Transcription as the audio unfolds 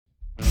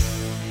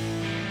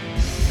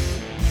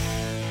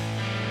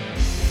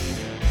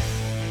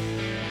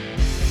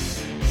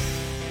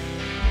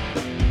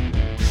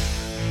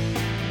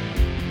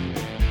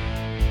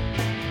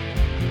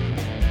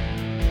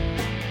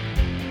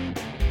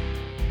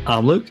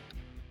I'm Luke.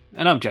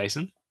 And I'm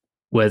Jason.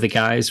 We're the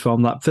guys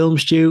from That Film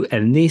Stew,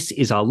 and this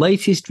is our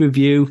latest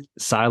review,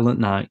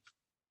 Silent Night.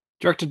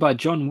 Directed by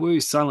John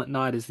Woo, Silent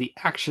Night is the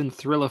action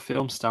thriller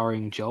film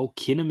starring Joel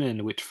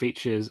Kinnaman, which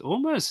features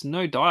almost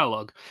no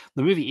dialogue.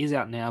 The movie is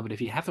out now, but if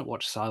you haven't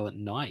watched Silent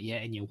Night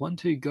yet and you want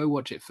to, go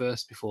watch it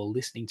first before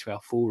listening to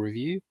our full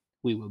review.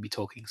 We will be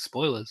talking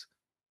spoilers.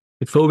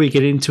 Before we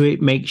get into it,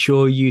 make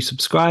sure you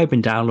subscribe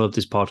and download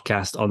this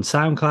podcast on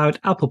SoundCloud,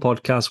 Apple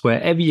Podcasts,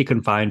 wherever you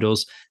can find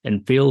us,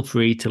 and feel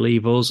free to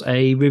leave us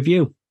a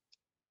review.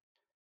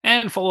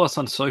 And follow us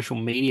on social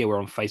media. We're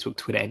on Facebook,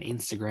 Twitter, and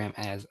Instagram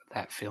as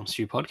That Film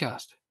Stew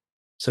Podcast.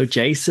 So,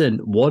 Jason,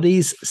 what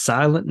is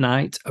Silent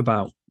Night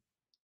about?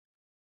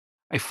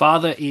 A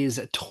father is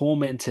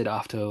tormented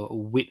after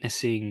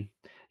witnessing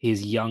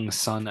his young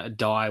son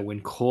die when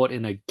caught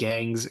in a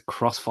gang's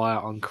crossfire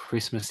on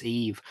Christmas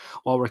Eve.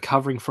 While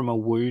recovering from a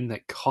wound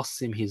that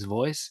costs him his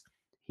voice,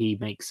 he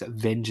makes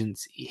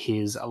vengeance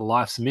his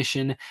life's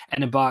mission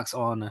and embarks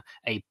on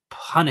a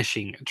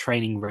punishing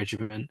training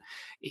regimen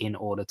in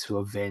order to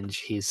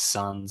avenge his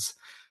son's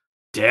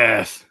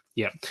death.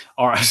 Yeah.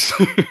 All right.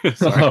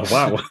 Sorry. Oh,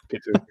 wow.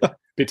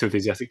 bit too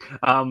enthusiastic.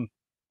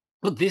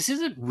 But this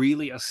isn't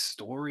really a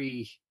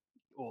story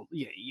or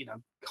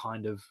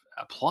kind of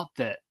a plot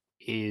that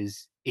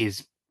is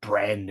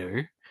brand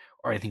new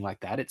or anything like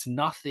that. It's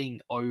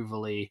nothing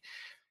overly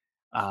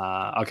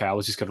okay, I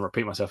was just gonna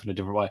repeat myself in a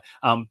different way.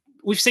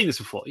 We've seen this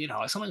before,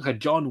 something like a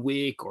John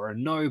Wick or a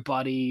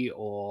Nobody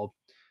or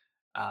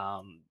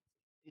I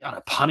don't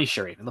know,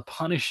 Punisher, even the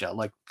Punisher,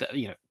 like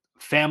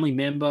family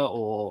member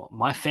or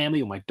my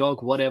family or my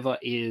dog, whatever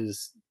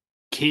is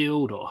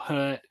killed or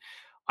hurt.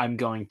 I'm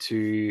going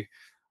to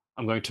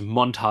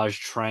montage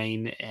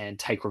train and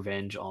take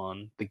revenge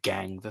on the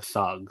gang, the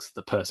thugs,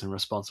 the person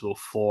responsible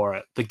for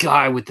it, the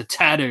guy with the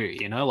tattoo,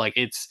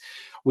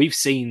 we've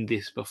seen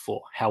this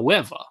before.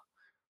 However,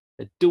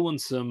 they're doing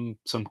some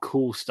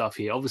cool stuff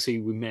here. Obviously,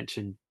 we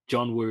mentioned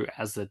John Woo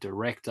as the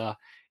director.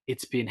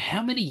 It's been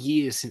how many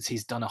years since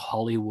he's done a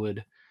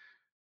Hollywood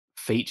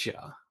feature?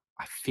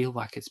 I feel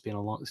like it's been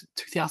a long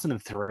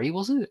 2003,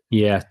 was it?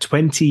 Yeah,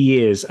 20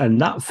 years. And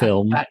that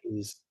film that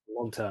is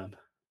long term.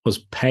 Was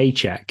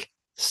Paycheck,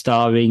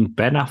 starring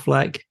Ben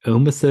Affleck,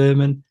 Uma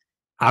Thurman,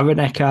 Aaron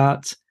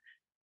Eckhart.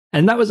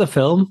 And that was a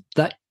film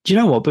that, do you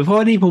know what? Before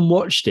I'd even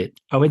watched it,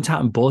 I went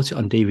out and bought it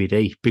on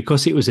DVD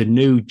because it was a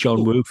new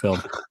John Woo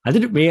film. I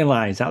didn't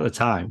realize at the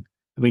time,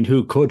 I mean,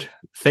 who could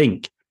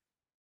think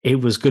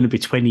it was going to be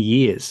 20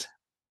 years?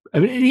 I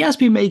mean, he has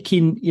been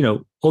making,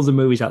 other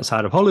movies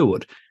outside of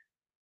Hollywood.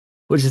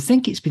 But to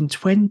think it's been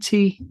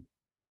 20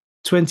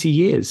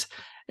 years.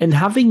 And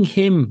having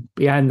him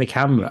behind the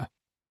camera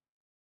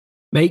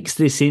makes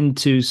this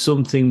into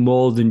something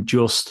more than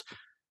just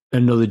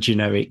another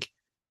generic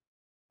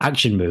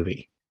action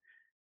movie.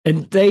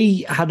 And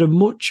they had a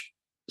much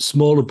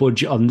smaller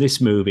budget on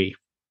this movie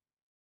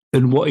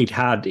than what he'd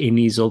had in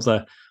his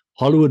other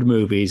Hollywood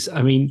movies.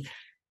 I mean,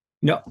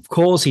 of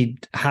course, he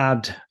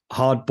had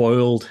Hard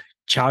Boiled,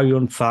 Chow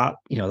Yun Fat,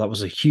 that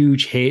was a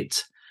huge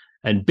hit,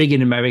 and big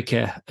in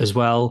America as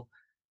well.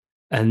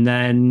 And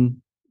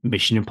then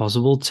Mission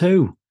Impossible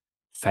 2,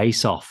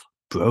 Face Off,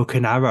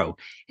 Broken Arrow.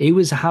 He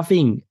was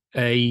having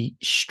a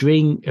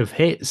string of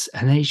hits,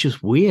 and it's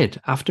just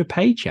weird. After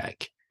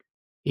Paycheck,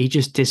 he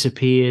just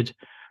disappeared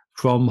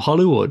from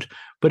Hollywood.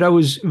 But I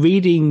was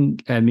reading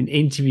an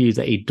interview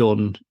that he'd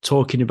done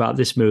talking about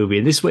this movie,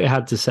 and this is what he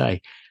had to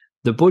say.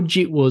 The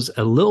budget was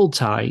a little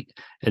tight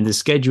and the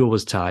schedule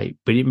was tight,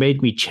 but it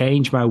made me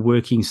change my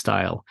working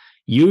style.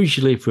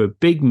 Usually for a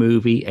big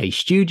movie, a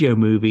studio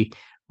movie,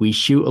 we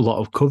shoot a lot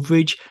of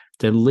coverage,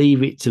 then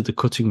leave it to the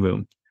cutting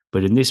room.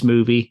 But in this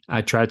movie,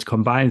 I tried to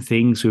combine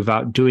things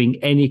without doing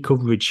any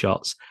coverage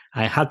shots.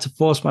 I had to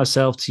force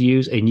myself to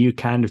use a new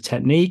kind of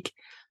technique.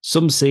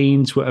 Some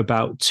scenes were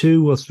about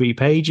 2 or 3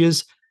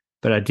 pages,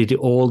 but I did it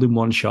all in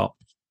one shot.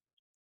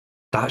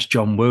 That's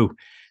John Woo.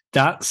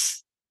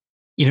 That's,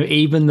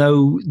 even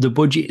though the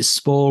budget is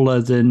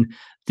smaller than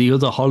the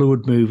other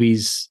Hollywood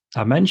movies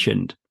I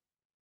mentioned,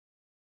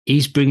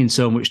 he's bringing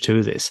so much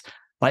to this.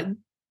 Like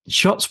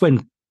shots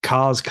when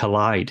cars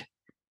collide,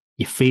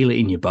 you feel it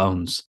in your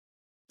bones.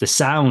 The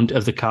sound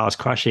of the cars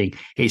crashing,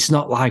 it's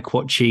not like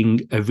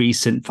watching a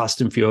recent Fast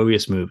and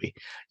Furious movie.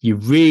 You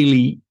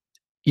really,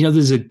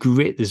 there's a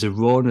grit, there's a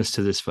rawness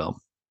to this film.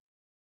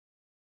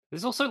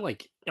 There's also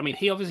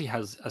he obviously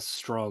has a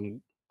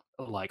strong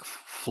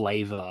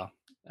flavor.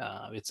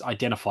 It's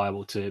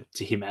identifiable to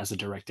him as a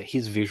director.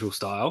 His visual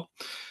style,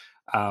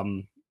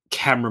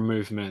 camera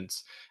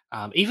movements,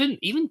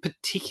 even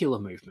particular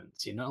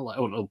movements.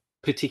 Or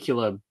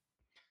particular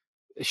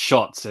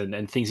shots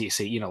and things that you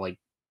see.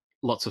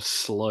 Lots of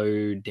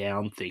slow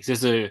down things.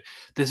 There's a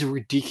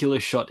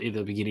ridiculous shot in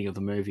the beginning of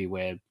the movie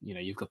where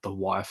you've got the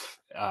wife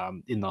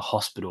in the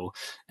hospital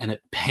and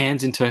it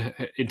pans into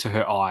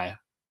her eye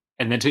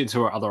and then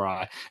into her other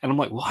eye, and I'm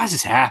like, why is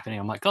this happening?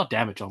 I'm like, God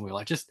damn it, John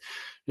Woo, just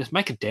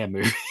make a damn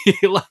movie.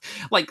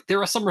 like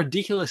there are some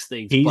ridiculous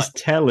things. He's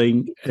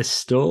telling a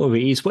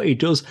story. It's what he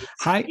does.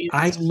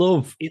 I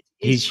love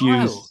his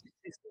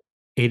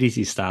It is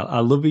his style. I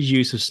love his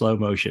use of slow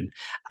motion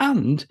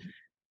and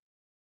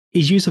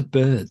his use of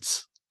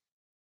birds.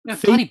 Yeah,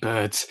 Think, bloody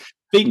birds.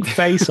 think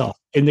Face Off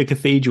in the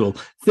cathedral.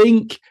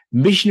 Think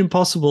Mission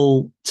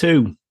Impossible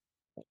 2.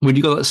 When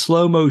you got that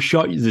slow-mo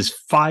shot, there's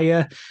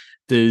fire,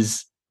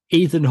 there's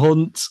Ethan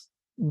Hunt,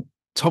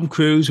 Tom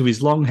Cruise with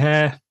his long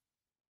hair,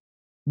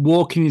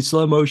 walking in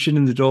slow motion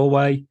in the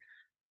doorway.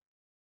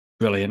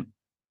 Brilliant.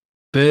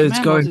 Birds Man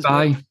loves going his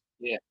by. birds.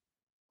 Yeah.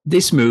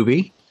 This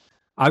movie,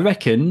 I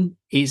reckon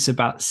it's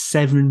about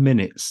 7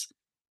 minutes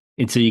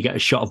until you get a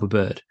shot of a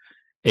bird.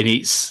 And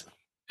it's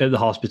at the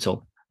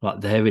hospital.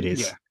 Like, there it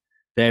is. Yeah.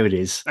 There it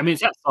is. I mean,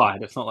 it's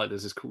outside. It's not like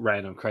there's this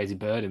random crazy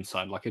bird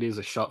inside. Like, it is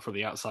a shot from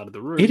the outside of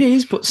the room. It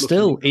is, but looking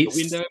still, into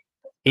the window.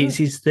 it's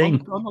his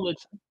thing. On the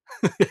ledge.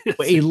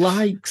 But he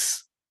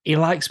likes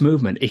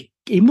movement.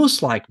 He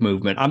must like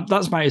movement.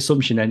 That's my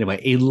assumption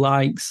anyway. He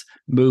likes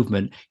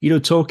movement. You know,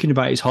 talking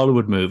about his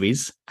Hollywood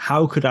movies,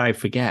 how could I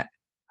forget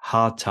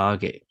Hard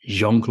Target,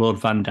 Jean-Claude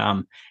Van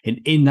Damme? And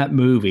in that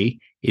movie,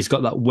 he's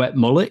got that wet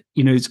mullet.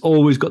 You know, he's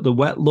always got the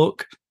wet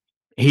look.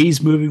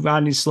 He's moving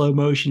around in slow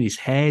motion. His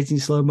hair's in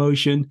slow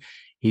motion.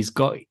 He's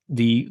got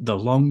the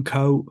long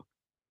coat.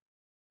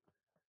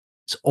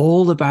 It's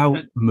all about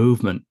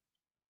movement.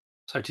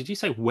 So, did you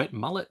say wet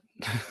mullet?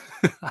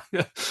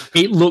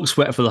 It looks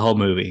wet for the whole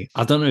movie.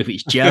 I don't know if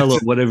it's gel or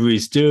whatever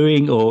he's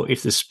doing, or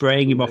if they're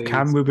spraying him off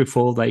camera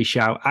before they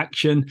shout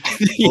action.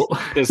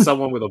 There's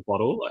someone with a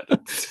bottle.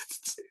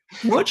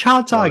 Watch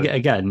Hard Target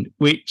again,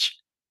 which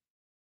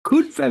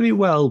could very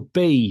well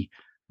be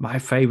my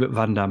favorite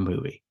Van Damme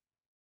movie.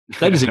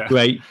 That is a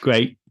great,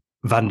 great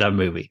Van Damme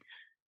movie.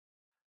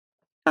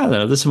 I don't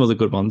know. There's some other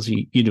good ones.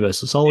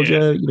 Universal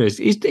Soldier. You know,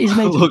 he's made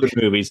some good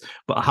movies,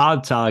 but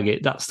Hard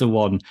Target, that's the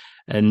one.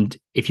 And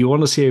if you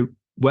want to see a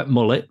wet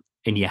mullet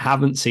and you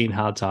haven't seen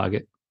Hard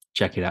Target,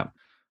 check it out.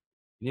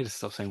 You need to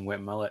stop saying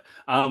wet mullet.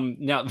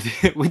 Now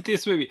with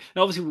this movie,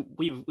 and obviously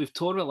we've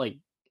talked about, like,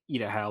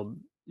 you know, how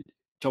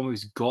John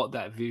Woo's got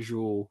that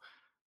visual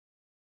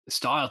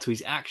style to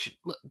his action.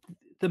 Look,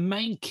 the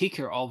main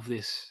kicker of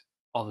this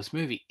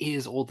movie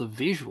is all the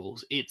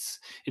visuals. It's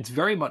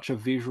very much a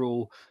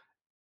visual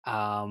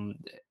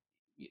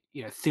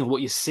you know, thing.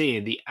 What you see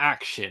in the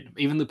action,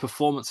 even the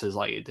performances,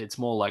 like it's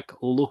more like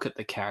look at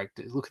the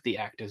characters, look at the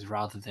actors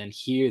rather than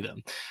hear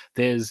them.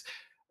 There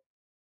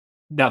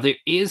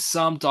is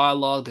some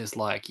dialogue. There's,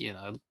 like, you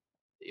know,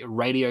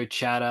 radio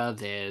chatter.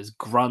 There's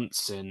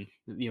grunts and,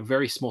 you know,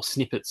 very small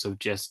snippets of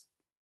just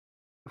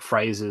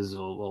phrases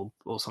or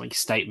something,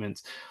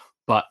 statements,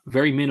 but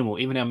very minimal.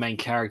 Even our main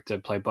character,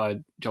 played by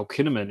Joel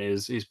Kinnaman,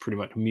 is pretty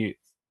much mute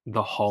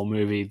the whole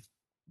movie.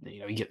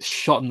 You know, he gets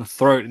shot in the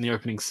throat in the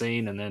opening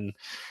scene, and then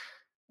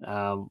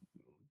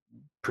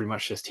pretty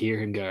much just hear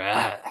him go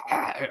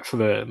for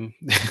the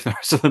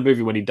rest of the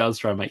movie when he does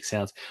try and make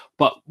sounds.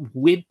 But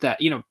with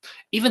that, you know,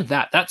 even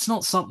that's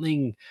not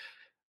something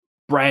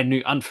brand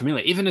new,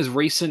 unfamiliar. Even as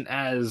recent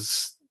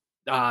as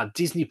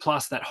Disney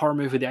Plus, that horror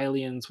movie with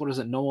aliens. What is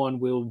it? No One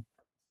Will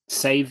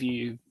Save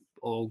You,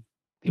 or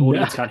the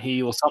audience can't hear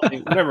you, or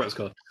something. Whatever it's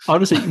called.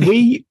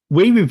 Honestly,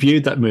 we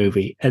reviewed that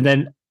movie, and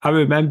then I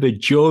remember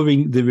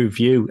during the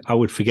review, I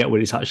would forget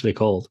what it's actually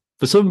called.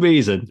 For some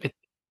reason,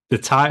 the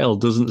title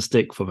doesn't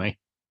stick for me.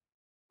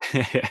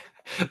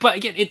 But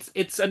again,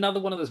 it's another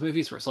one of those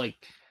movies where it's like,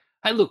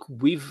 hey, look,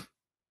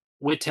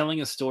 we're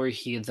telling a story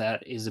here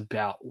that is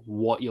about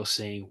what you're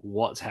seeing,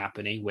 what's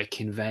happening. We're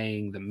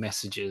conveying the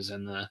messages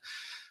and the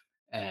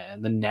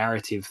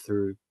narrative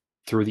through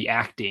the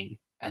acting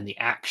and the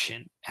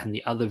action and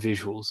the other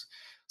visuals.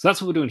 So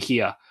that's what we're doing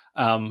here.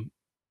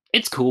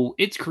 It's cool.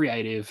 It's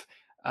creative.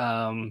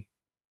 Yeah,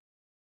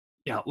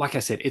 like I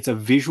said, it's a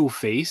visual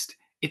feast.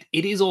 It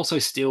is also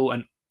still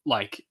an,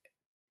 like,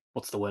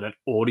 what's the word? An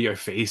audio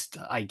feast,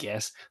 I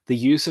guess. The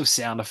use of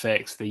sound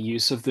effects, the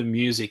use of the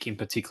music in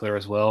particular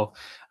as well,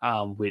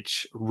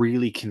 which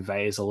really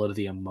conveys a lot of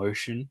the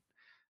emotion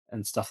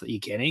and stuff that you're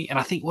getting. And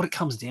I think what it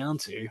comes down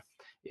to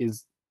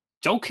is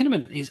Joel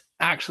Kinnaman is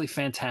actually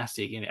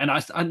fantastic. And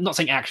I'm not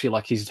saying actually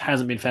like he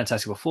hasn't been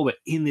fantastic before, but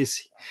in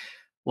this,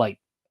 like,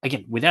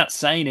 again, without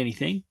saying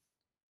anything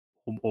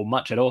or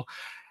much at all,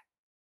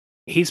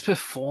 his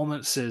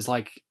performances,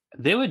 like,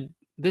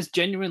 there's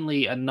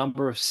genuinely a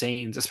number of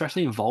scenes,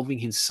 especially involving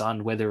his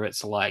son, whether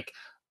it's like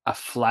a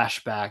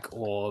flashback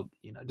or,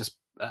 you know, just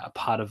a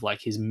part of like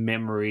his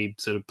memory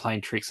sort of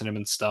playing tricks on him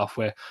and stuff,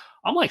 where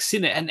I'm like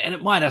sitting there, and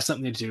it might have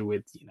something to do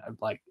with, you know,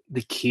 like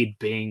the kid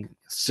being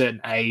a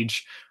certain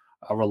age,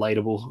 a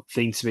relatable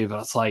thing to me, but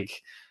it's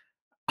like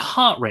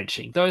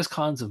heart-wrenching, those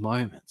kinds of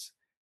moments.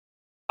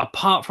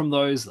 Apart from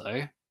those,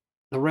 though,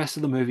 the rest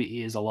of the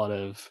movie is a lot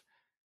of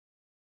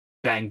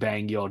bang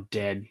bang, you're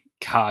dead,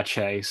 car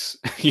chase.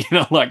 You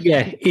know, like,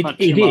 yeah,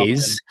 it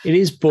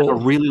is, but a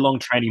really long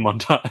training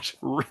montage.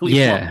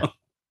 Really long.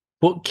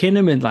 But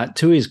Kinnaman, like,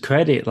 to his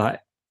credit, like,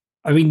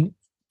 I mean,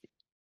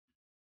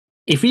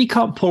 if he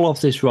can't pull off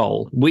this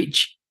role,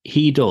 which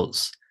he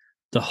does,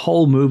 the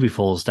whole movie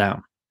falls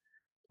down.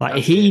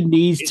 Like, he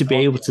needs to be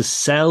able to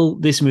sell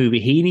this movie.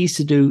 He needs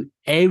to do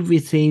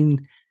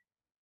everything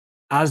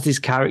as this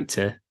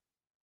character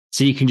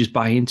So you can just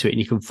buy into it and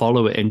you can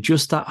follow it. And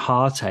just that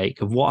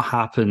heartache of what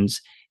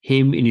happens,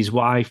 him and his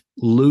wife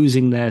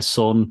losing their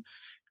son,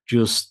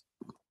 just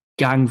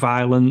gang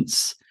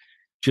violence,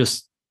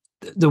 just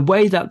the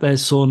way that their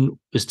son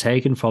was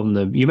taken from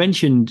them. You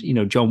mentioned,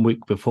 John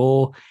Wick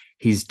before,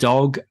 his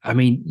dog. I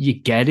mean, you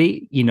get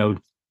it. You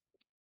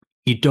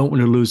don't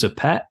want to lose a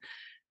pet,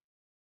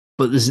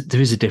 but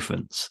there is a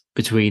difference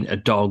between a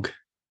dog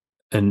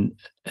and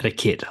a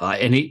kid.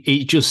 And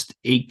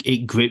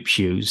it grips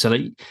you. So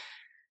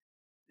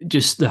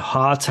just the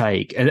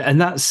heartache and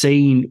that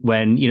scene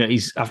when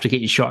he's after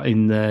getting shot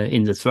in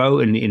the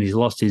throat and he's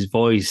lost his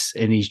voice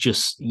and he's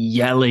just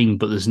yelling,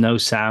 but there's no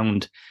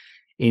sound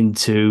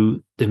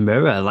into the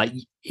mirror. Like,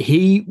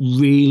 he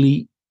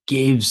really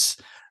gives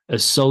a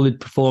solid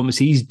performance.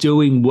 He's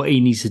doing what he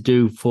needs to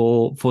do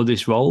for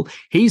this role.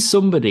 He's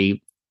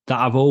somebody that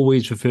I've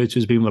always referred to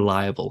as being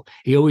reliable.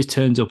 He always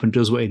turns up and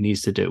does what he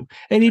needs to do,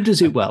 and he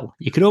does it well.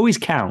 You can always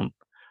count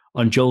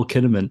on Joel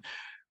Kinnaman.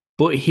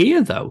 But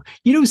here, though,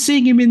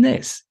 seeing him in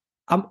this,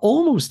 I'm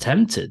almost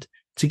tempted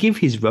to give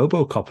his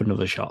RoboCop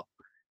another shot,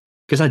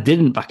 because I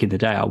didn't back in the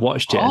day. I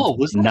watched it. Oh,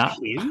 was that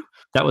him?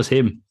 That was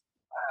him.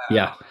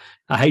 Yeah,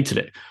 I hated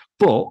it.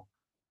 But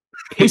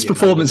his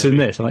performance in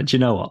this, I'm like, do you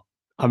know what?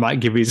 I might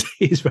give his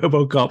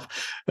RoboCop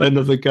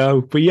another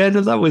go. But yeah,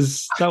 no, that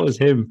was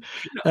him.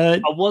 I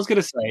was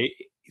going to say,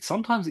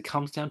 sometimes it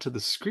comes down to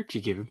the script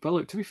you give him. But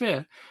look, to be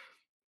fair,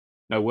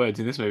 no words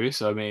in this movie.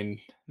 So, I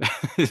mean...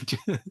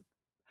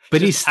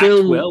 But he's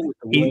still well with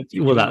the words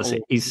well. That's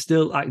it. He's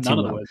still acting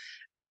well.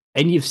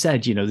 And you've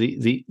said,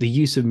 the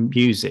use of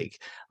music.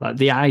 Like,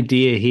 the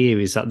idea here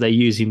is that they're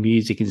using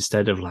music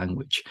instead of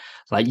language.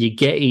 Like, you're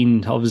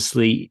getting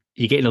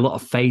a lot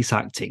of face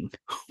acting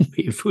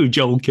with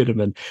Joel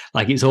Kinnaman.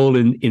 Like, it's all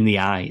in the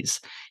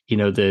eyes.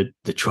 The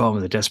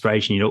trauma, the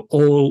desperation.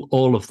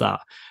 All of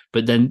that.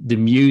 But then the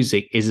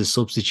music is a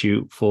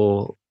substitute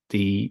for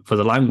the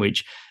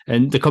language.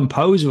 And the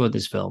composer of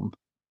this film,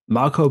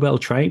 Marco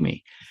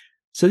Beltrami.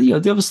 So, they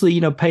obviously,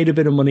 paid a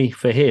bit of money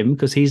for him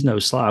because he's no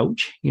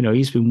slouch.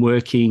 He's been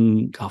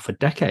working for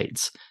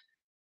decades.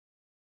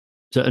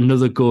 So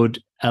another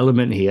good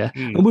element here.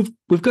 And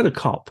we've got a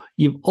cop.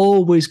 You've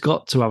always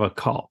got to have a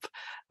cop.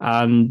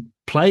 And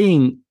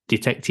playing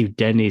Detective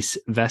Dennis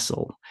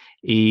Vessel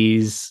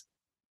is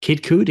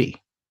Kid Cudi,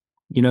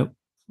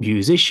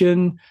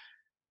 musician,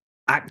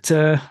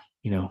 actor,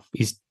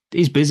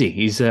 he's busy.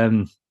 He's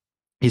doing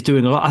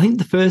a lot. I think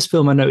the first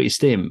film I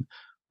noticed him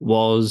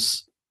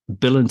was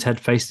Bill and Ted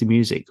Face the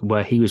Music,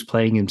 where he was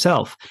playing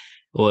himself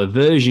or a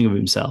version of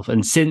himself.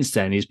 And since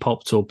then, he's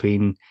popped up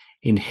in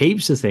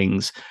heaps of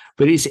things.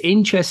 But it's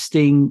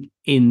interesting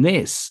in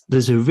this,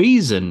 there's a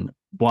reason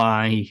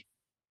why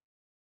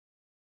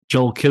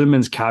Joel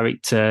Kinnaman's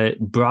character,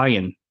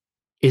 Brian,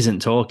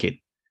 isn't talking.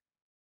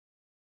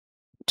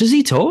 Does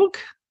he talk?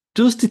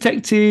 Does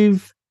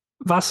Detective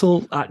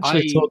Vassal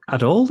actually talk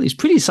at all? He's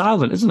pretty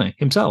silent, isn't he,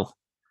 himself?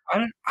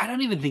 I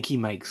don't even think he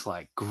makes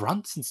like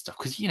grunts and stuff,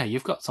 because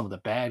you've got some of the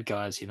bad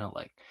guys,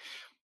 like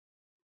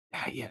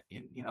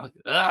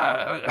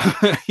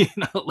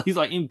he's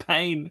like in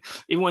pain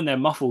even when they're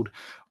muffled.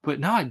 But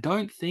no, I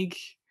don't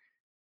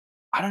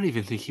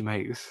even think he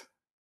makes.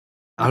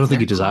 I don't think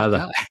he does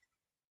either.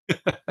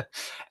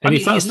 And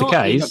if that's the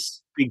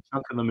case, a big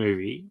chunk of the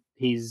movie,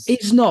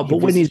 he's not. But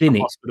when he's in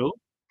it, hospital,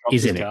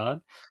 he's in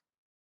it.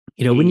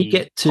 When you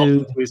get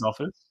to his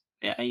office,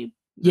 he's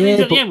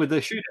at the end with the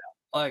shootout.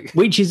 Like,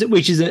 which is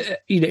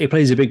he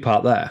plays a big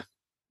part there.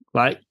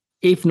 Like,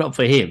 if not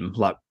for him,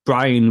 like,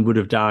 Brian would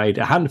have died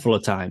a handful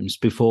of times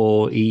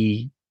before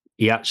he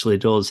actually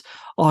does.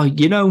 Oh,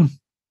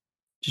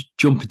 just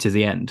jumping to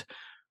the end,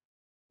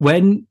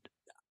 when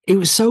it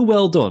was so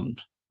well done,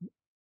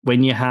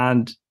 when you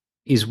had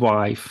his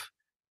wife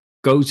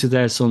go to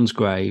their son's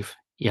grave,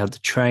 you had the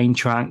train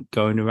track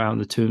going around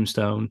the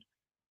tombstone,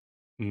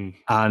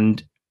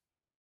 and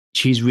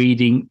she's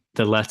reading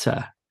the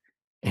letter,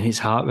 and it's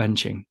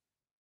heart-wrenching.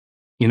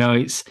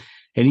 And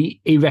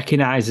he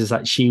recognizes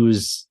that she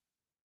was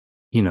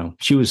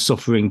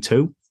suffering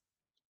too,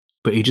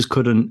 but he just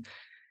couldn't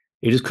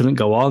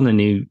go on, and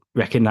he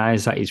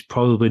recognized that he's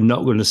probably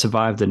not going to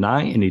survive the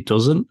night, and he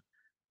doesn't.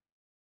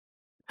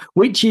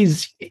 Which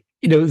is,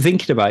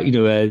 thinking about,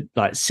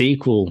 like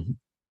sequel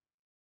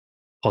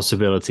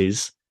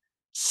possibilities,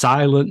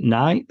 Silent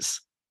Nights,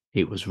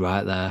 it was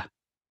right there.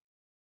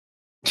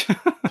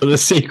 For the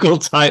sequel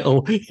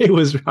title, it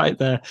was right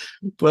there.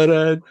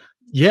 But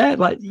yeah,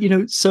 like,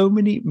 so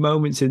many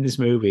moments in this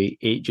movie,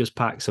 it just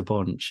packs a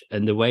punch.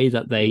 And the way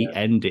that they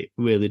end it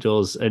really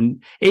does.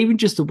 And even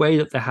just the way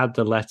that they had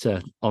the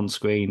letter on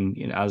screen,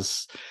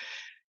 it's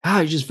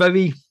just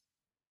very,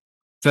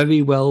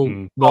 very well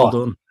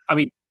done. I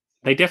mean,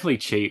 they definitely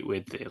cheat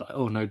with the,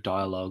 like, no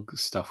dialogue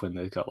stuff when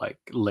they've got like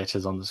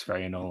letters on the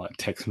screen or like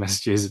text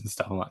messages and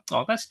stuff. I'm like,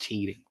 oh, that's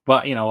cheating.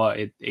 But you know what?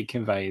 It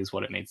conveys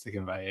what it needs to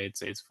convey.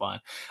 It's fine.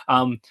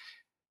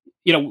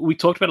 We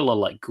talked about a lot of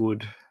like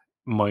good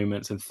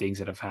moments and things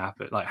that have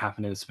happened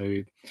in this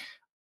movie.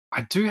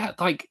 I do have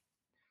like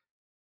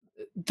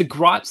the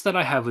gripes that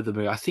I have with the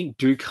movie, I think,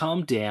 do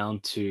come down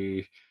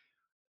to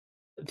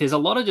there's a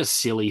lot of just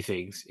silly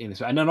things in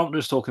this, and I'm not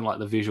just talking like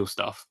the visual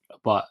stuff,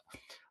 but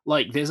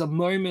like there's a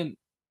moment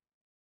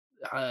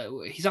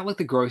he's at like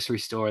the grocery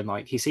store and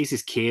like he sees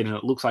his kid and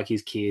it looks like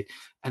his kid,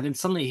 and then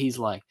suddenly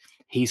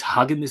he's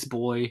hugging this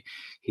boy,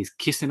 he's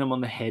kissing him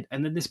on the head,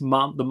 and then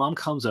the mum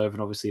comes over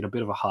and obviously in a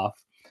bit of a huff,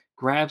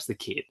 grabs the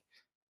kid,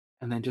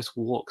 and then just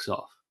walks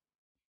off.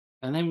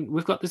 And then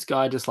we've got this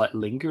guy just like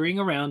lingering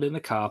around in the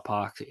car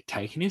park,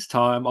 taking his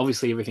time.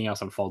 Obviously, everything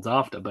else unfolds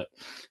after, but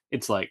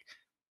it's like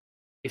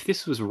if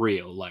this was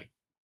real, like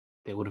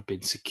there would have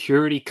been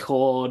security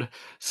called,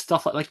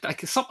 stuff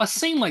a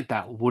scene like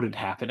that wouldn't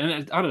happen.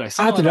 And I don't know, I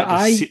something like don't know.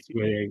 that just sits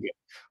you there and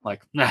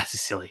like, nah, this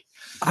is silly.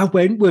 I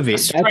went with A it.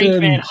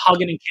 strange man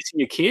hugging and kissing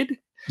your kid.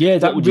 Yeah,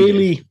 What would you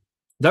do?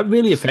 that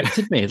really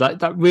affected me. Like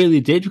that really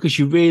did, because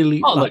you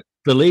really Oh, look,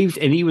 believed,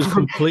 and he was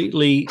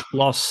completely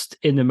lost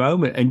in the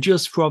moment. And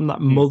just from that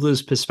Mm,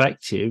 mother's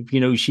perspective,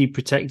 she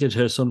protected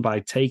her son by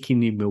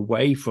taking him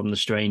away from the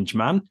strange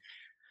man.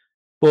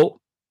 But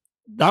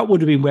that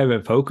would have been where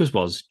her focus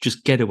was.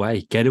 Just get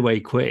away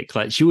quick.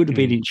 Like she would have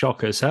been mm, in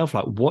shock herself.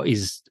 Like, what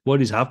is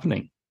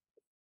happening?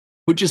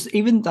 But just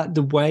even that,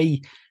 the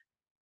way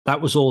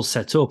that was all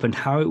set up and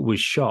how it was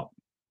shot,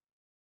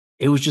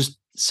 it was just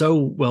so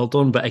well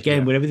done. But again,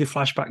 yeah. whenever they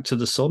flash back to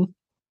the son,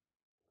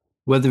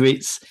 whether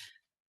it's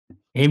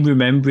him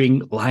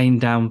remembering lying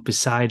down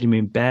beside him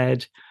in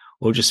bed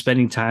or just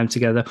spending time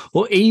together,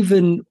 or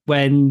even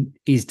when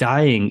he's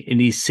dying and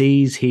he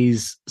sees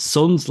his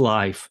son's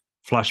life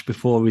flash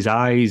before his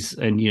eyes,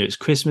 and it's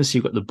Christmas,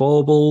 you've got the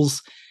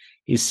baubles,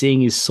 he's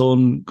seeing his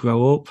son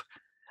grow up.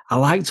 I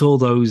liked all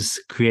those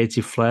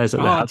creative flares that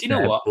they Oh, had do you know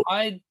there. what?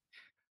 But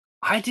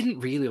I didn't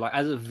really like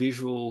as a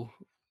visual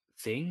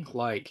thing,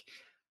 like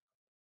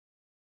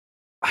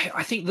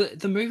I think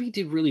the movie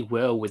did really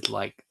well with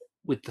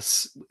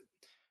with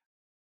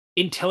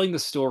in telling the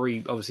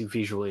story, obviously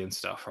visually and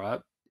stuff, right?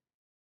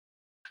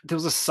 There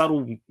was a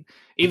subtle,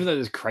 even though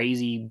there's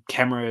crazy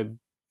camera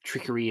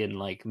trickery and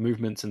like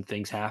movements and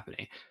things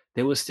happening,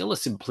 there was still a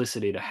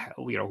simplicity to how,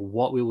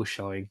 what we were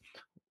showing,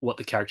 what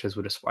the characters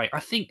were displaying. I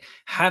think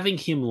having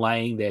him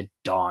laying there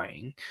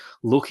dying,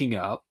 looking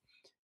up,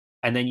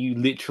 and then you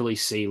literally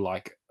see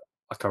like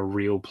a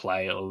real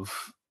play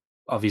of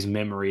his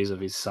memories of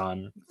his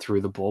son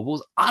through the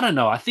baubles. I don't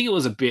know. I think it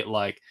was a bit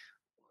like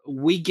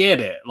we get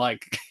it.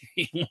 Like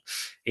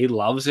he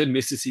loves and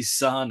misses his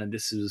son, and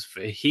this is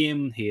for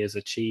him. He has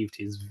achieved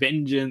his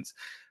vengeance.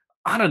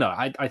 I don't know.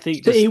 I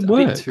think just it a bit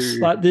works. too.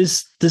 Like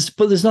there's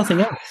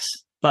nothing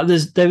else. Like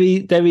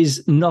there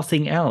is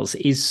nothing else.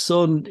 His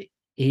son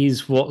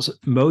is what's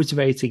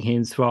motivating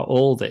him throughout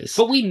all this.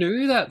 But we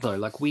knew that though.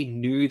 Like we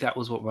knew that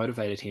was what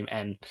motivated him,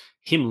 and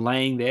him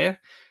laying there,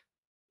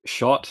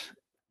 shot,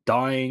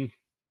 dying.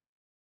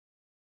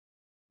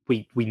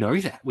 We know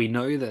that. We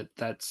know that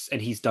that's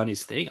and he's done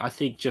his thing. I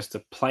think just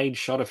a plain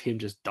shot of him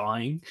just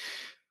dying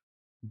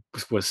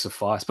was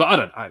suffice. But I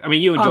don't. I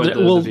mean, you enjoyed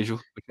the Well,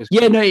 visual, which is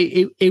yeah, great.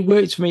 no, it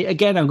worked for me.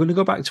 Again, I'm going to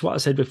go back to what I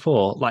said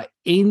before. Like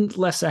in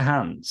lesser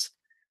hands,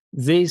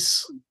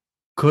 this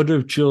could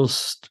have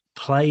just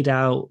played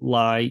out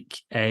like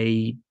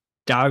a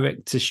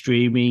direct to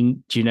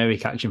streaming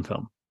generic action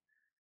film.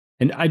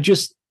 And I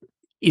just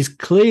is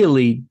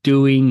clearly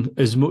doing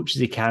as much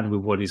as he can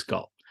with what he's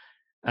got.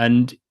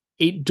 And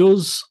it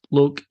does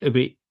look a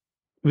bit,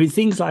 I mean,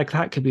 things like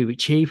that could be a bit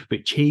cheap, a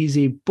bit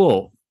cheesy,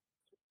 but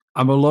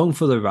I'm along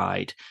for the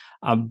ride.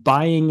 I'm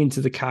buying into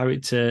the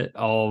character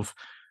of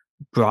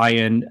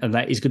Brian and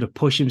that he's going to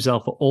push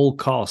himself at all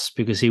costs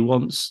because he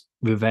wants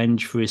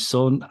revenge for his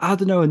son. I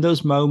don't know. In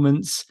those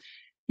moments,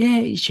 yeah,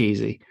 it's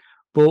cheesy,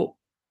 but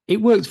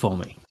it worked for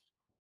me.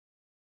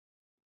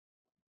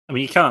 I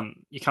mean,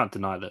 you can't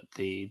deny that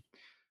the.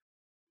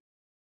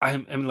 I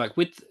mean, like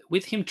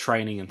with him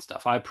training and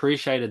stuff, I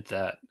appreciated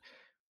that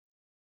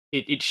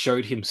it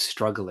showed him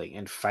struggling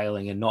and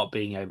failing and not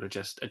being able to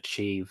just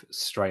achieve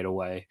straight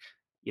away.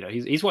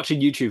 He's watching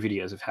YouTube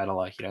videos of how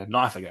to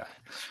knife a guy,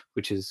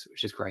 which is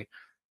great.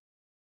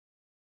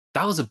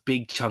 That was a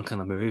big chunk of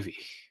the movie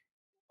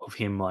of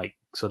him like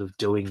sort of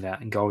doing that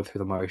and going through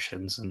the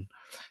motions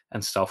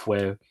and stuff.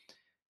 Where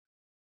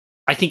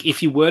I think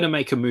if you were to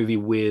make a movie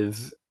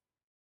with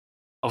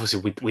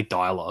obviously with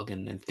dialogue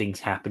and things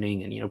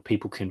happening and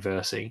people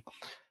conversing,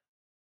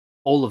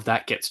 all of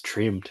that gets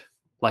trimmed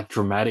like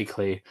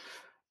dramatically.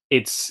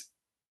 It's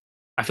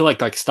I feel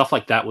like stuff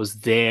like that was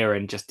there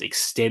and just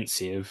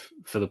extensive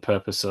for the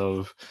purpose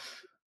of,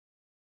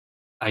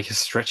 I guess,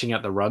 stretching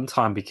out the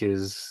runtime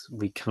because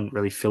we couldn't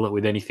really fill it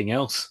with anything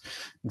else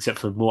except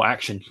for more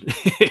action.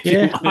 If you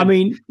Yeah, I wanted,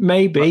 mean, but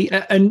maybe.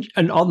 And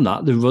on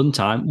that, the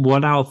runtime,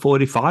 1 hour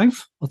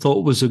 45, I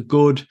thought was a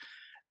good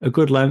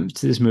length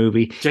to this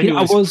movie. I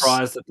genuinely was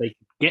surprised that they could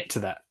get to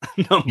that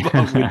number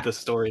with the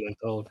story they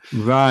told.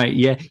 right.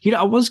 Yeah.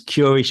 I was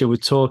curious. We're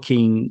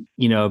talking,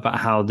 about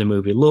how the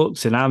movie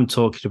looks, and I'm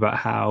talking about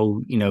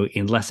how,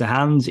 in lesser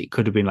hands, it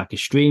could have been like a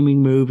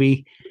streaming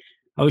movie.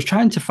 I was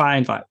trying to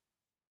find like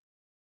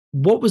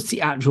what was the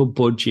actual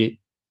budget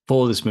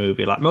for this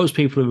movie. Like most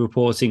people are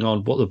reporting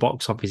on what the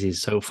box office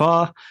is so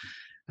far.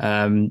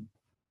 I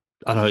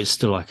know it's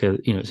still like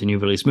it's a new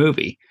release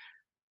movie,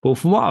 but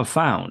from what I've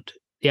found,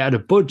 it had a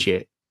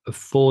budget of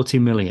 40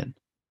 million.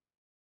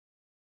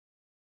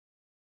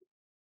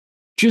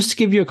 Just to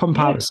give you a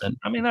comparison.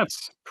 I mean,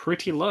 that's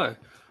pretty low.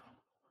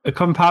 A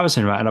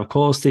comparison, right? And of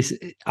course,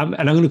 and I'm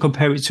going to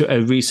compare it to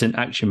a recent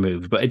action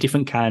movie, but a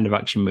different kind of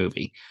action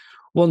movie,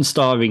 one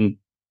starring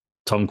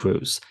Tom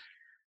Cruise.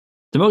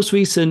 The most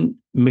recent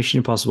Mission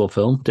Impossible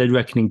film, Dead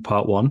Reckoning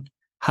Part 1,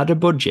 had a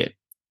budget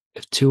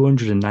of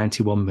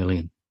 291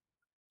 million.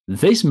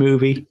 This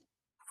movie,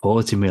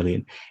 40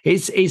 million.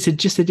 It's a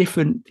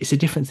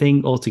different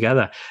thing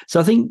altogether. So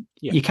I think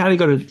you kind of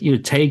got to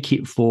take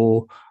it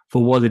for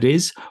what it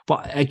is.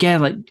 But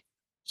again, like,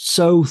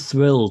 so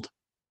thrilled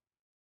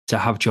to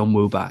have John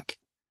Woo back,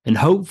 and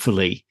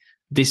hopefully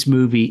this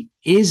movie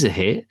is a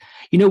hit.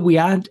 We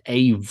had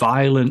a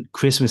violent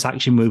Christmas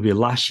action movie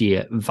last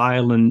year,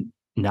 Violent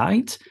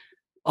Night.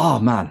 Oh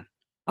man,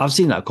 I've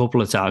seen that a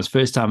couple of times.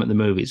 First time at the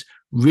movies.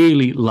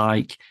 Really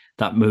like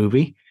that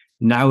movie.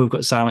 Now we've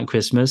got Silent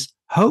Christmas.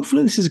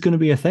 Hopefully this is going to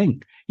be a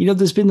thing.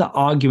 There's been that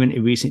argument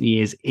in recent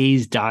years,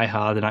 is Die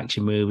Hard an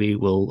action movie?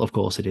 Well, of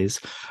course it is.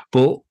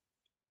 But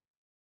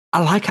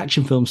I like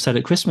action films set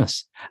at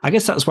Christmas. I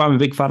guess that's why I'm a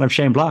big fan of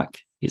Shane Black.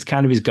 It's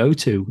kind of his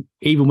go-to,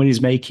 even when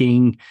he's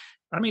making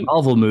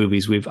Marvel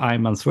movies with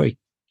Iron Man 3.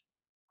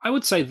 I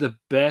would say the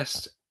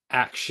best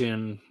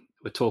action,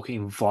 we're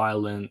talking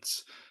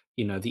violence,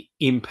 the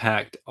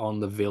impact on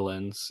the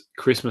villains,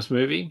 Christmas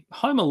movie,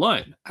 Home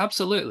Alone.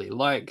 Absolutely.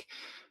 Like,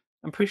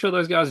 I'm pretty sure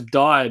those guys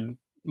died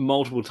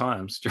multiple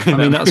times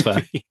during that's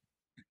fair.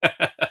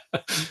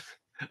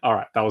 All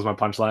right, that was my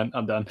punchline.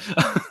 I'm done.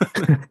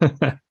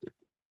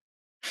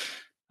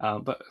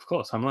 But of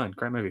course, Home Alone,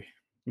 great movie,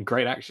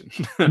 great action.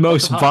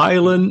 Most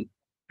violent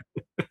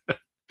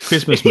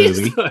Christmas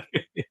movie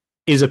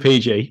is a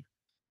PG.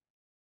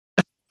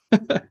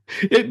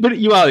 But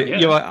you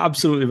are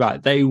absolutely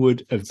right. They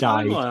would have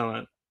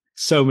died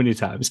so many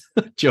times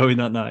during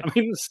that night. I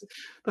mean,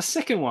 the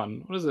second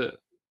one, what is it?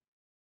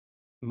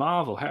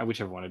 Marvel,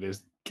 whichever one it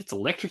is, gets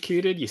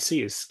electrocuted. You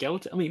see his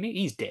skeleton. I mean,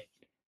 he's dead.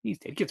 He's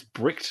dead. Gets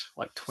bricked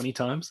like 20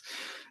 times.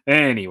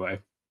 Anyway.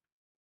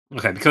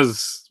 Okay,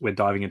 because we're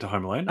diving into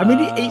Home Alone. I mean,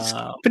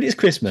 it's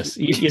Christmas.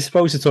 You're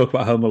supposed to talk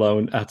about Home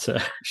Alone at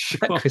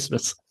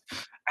Christmas,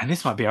 and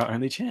this might be our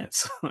only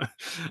chance.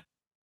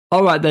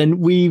 All right, then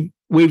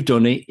we've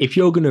done it. If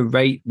you're going to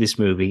rate this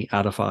movie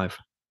out of 5,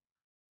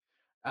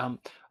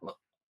 look,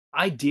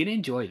 I did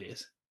enjoy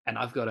this, and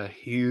I've got a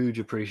huge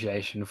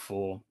appreciation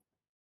for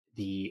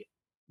the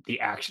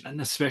action, and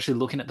especially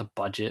looking at the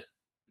budget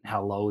and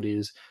how low it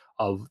is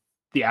of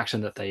the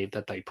action that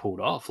they pulled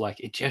off. Like,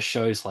 it just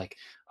shows like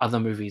other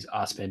movies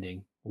are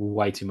spending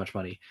way too much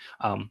money,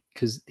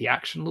 because the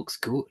action looks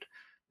good,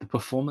 the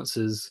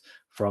performances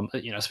from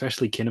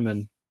especially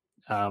Kinnaman,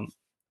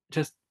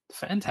 just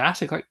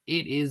fantastic. Like,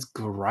 it is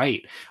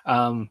great.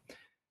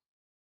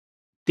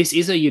 This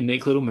is a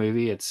unique little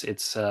movie. It's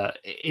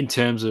in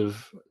terms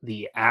of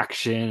the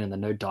action and the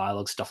no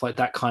dialogue stuff, like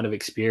that kind of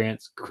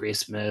experience,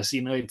 Christmas,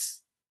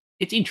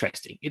 it's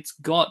interesting. It's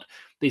got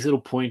these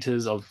little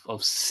pointers of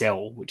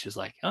Cell, which is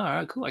like, all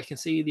right, cool, I can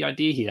see the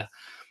idea here.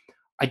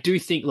 I do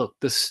think, look,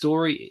 the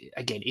story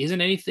again isn't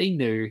anything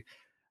new,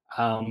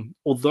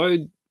 although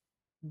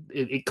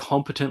it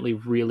competently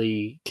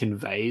really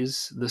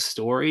conveys the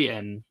story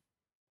and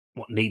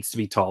what needs to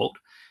be told,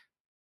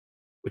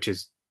 which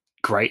is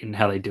great in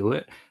how they do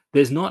it.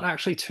 There's not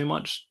actually too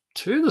much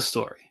to the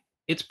story.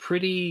 It's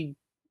pretty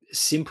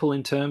simple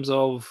in terms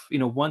of,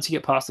 once you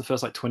get past the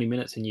first like 20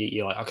 minutes and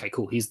you're like, okay,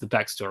 cool, here's the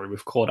backstory.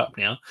 We've caught up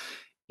now.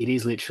 It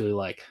is literally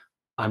like,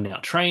 I'm now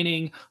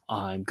training.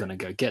 I'm going to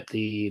go get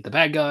the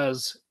bad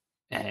guys,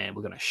 and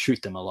we're going to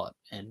shoot them a lot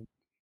and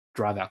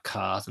drive our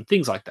cars and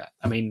things like that.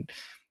 I mean,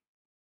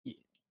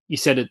 you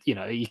said it,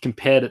 you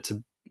compared it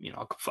to,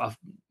 a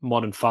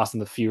modern Fast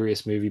and the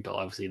Furious movie, but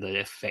obviously the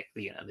effect,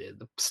 the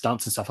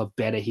stunts and stuff are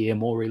better here,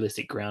 more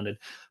realistic, grounded.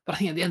 But I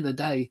think at the end of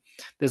the day,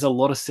 there's a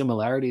lot of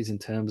similarities in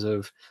terms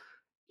of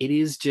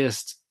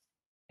it's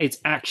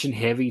action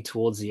heavy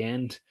towards the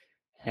end,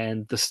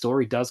 and the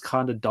story does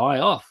kind of die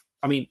off.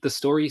 I mean, the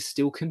story is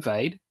still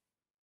conveyed,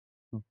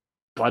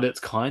 but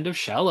it's kind of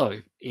shallow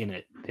in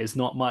it. There's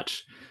not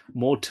much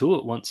more to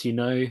it once you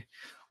know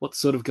what's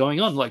sort of going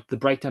on. Like, the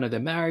breakdown of their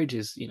marriage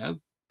is,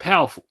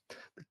 powerful.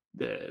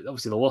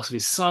 Obviously the loss of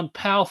his son,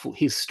 powerful.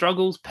 His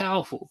struggles,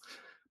 powerful.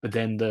 But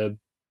then the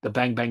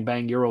bang, bang,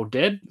 bang, you're all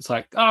dead. It's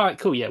like, all right,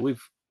 cool. Yeah,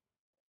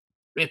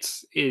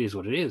 it is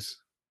what it is.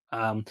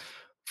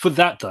 For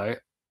that though,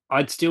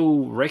 I'd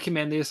still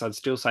recommend this. I'd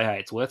still say, hey,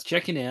 it's worth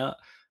checking out.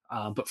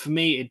 But for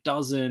me, it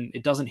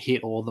doesn't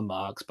hit all the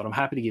marks, but I'm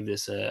happy to give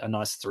this a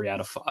nice 3 out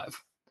of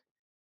 5.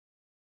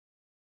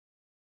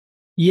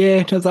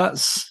 Yeah, no,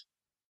 that's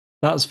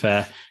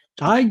fair.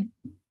 I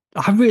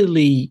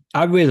really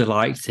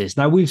liked this.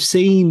 Now, we've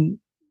seen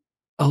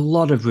a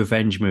lot of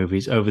revenge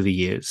movies over the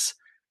years.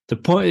 The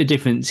point of the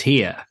difference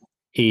here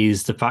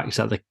is the fact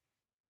that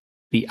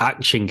the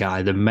action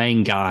guy, the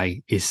main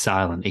guy, is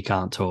silent. He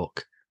can't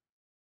talk.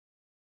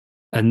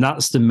 And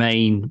that's the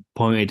main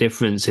point of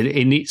difference.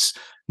 And it's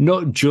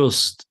not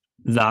just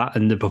that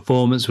and the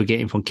performance we're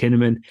getting from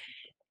Kinnaman.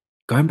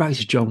 Going back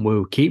to John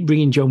Woo, keep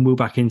bringing John Woo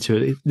back into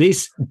it.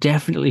 This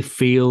definitely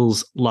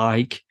feels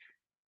like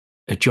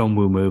a John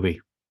Woo movie.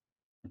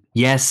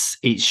 Yes,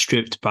 it's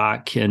stripped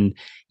back. And,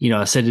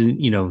 I said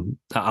in,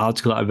 that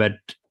article that I read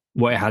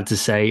what he had to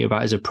say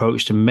about his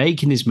approach to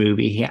making this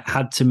movie. He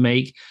had to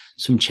make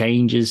some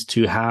changes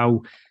to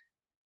how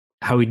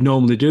he'd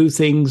normally do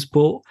things,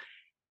 but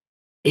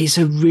it's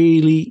a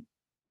really,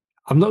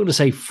 I'm not going to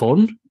say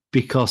fun,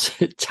 because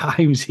at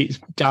times it's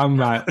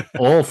downright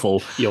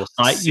awful. You're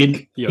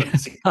sick. You're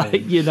sick,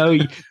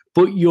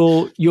 but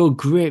you're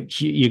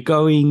gripped. You're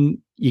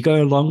going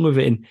along with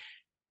it. And,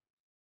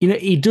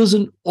 he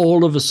doesn't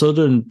all of a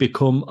sudden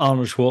become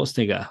Arnold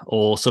Schwarzenegger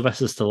or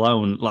Sylvester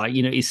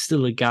Stallone. He's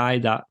still a guy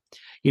that,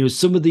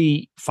 some of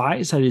the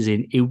fights that he's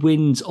in, he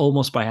wins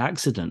almost by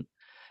accident.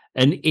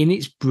 And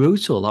it's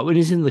brutal. Like when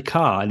he's in the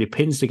car and he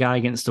pins the guy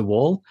against the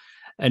wall,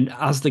 and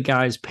as the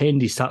guy's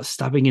pinned, he starts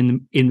stabbing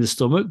in the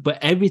stomach. But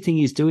everything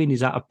he's doing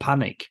is out of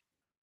panic,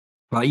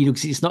 right?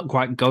 Because it's not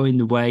quite going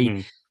the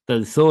way that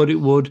they thought it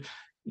would.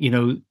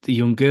 The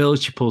young girl,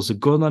 she pulls a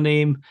gun on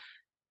him.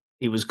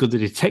 It was good the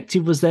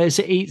detective was there.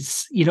 So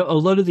it's, a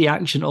lot of the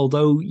action,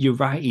 although you're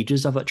right, he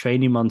does have that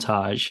training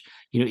montage.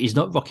 He's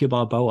not Rocky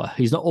Balboa.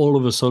 He's not all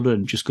of a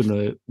sudden just going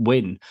to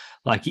win.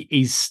 Like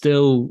he's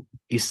still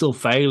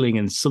failing,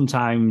 and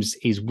sometimes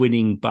he's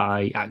winning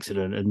by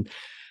accident. And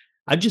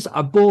I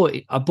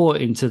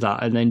bought into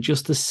that. And then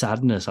just the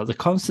sadness, like the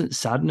constant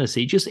sadness,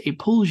 it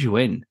pulls you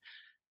in.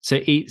 So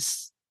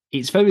it's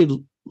very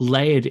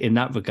layered in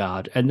that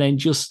regard. And then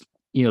just,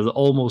 the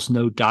almost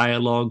no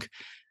dialogue.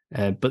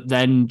 But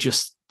then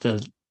just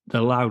the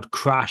loud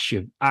crash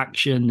of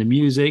action, the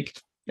music.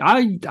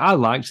 I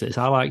liked this.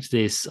 I liked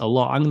this a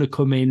lot. I'm going to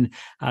come in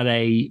at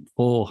a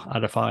 4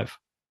 out of 5.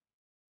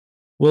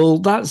 Well,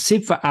 that's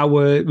it for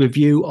our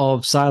review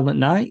of Silent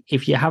Night.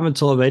 If you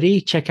haven't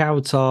already, check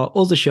out our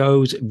other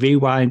shows,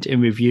 Rewind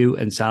and Review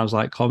and Sounds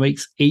Like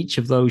Comics. Each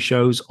of those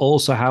shows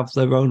also have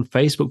their own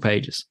Facebook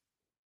pages.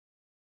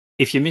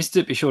 If you missed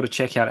it, be sure to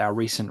check out our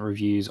recent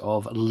reviews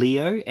of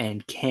Leo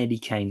and Candy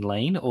Cane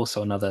Lane,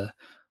 also another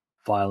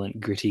violent,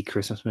 gritty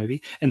Christmas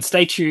movie. And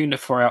stay tuned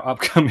for our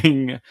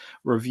upcoming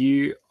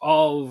review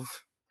of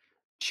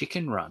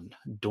Chicken Run,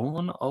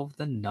 Dawn of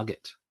the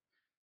Nugget.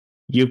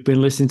 You've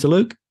been listening to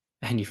Luke.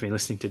 And you've been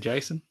listening to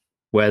Jason.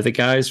 We're the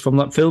guys from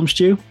That Film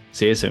Stew.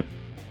 See you soon.